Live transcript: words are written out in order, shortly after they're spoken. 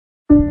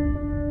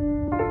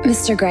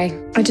Mr. Gray,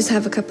 I just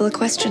have a couple of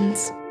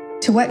questions.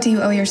 To what do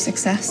you owe your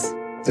success?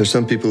 There's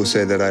some people who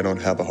say that I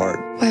don't have a heart.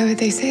 Why would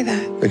they say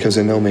that? Because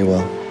they know me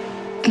well.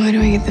 Why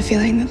do I get the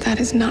feeling that that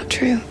is not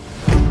true?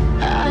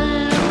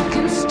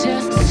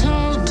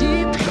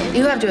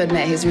 You have to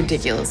admit he's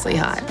ridiculously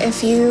hot.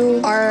 If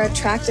you are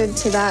attracted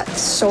to that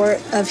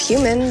sort of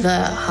human,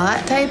 The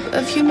hot type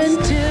of human?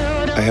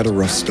 I had a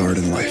rough start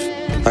in life.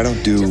 I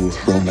don't do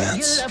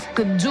romance.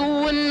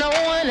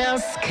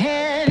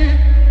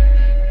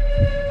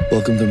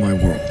 Welcome to my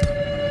world.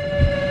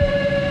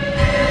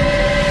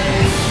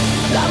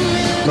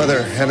 Mother,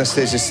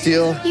 Anastasia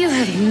Steele. You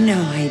have no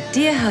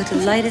idea how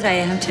delighted I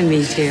am to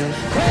meet you.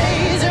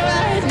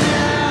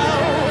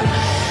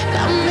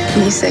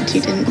 You said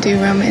you didn't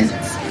do romance.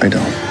 I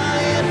don't.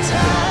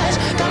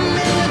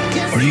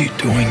 What are you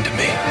doing to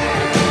me?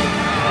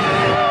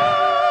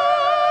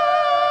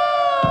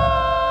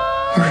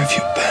 Where have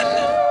you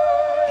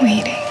been?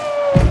 Waiting.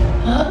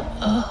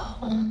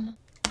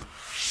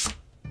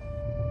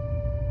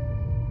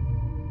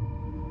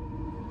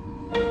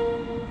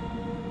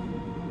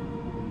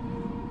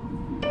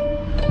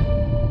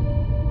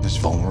 This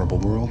vulnerable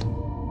world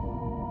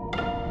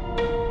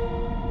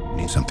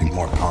needs something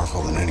more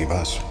powerful than any of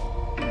us.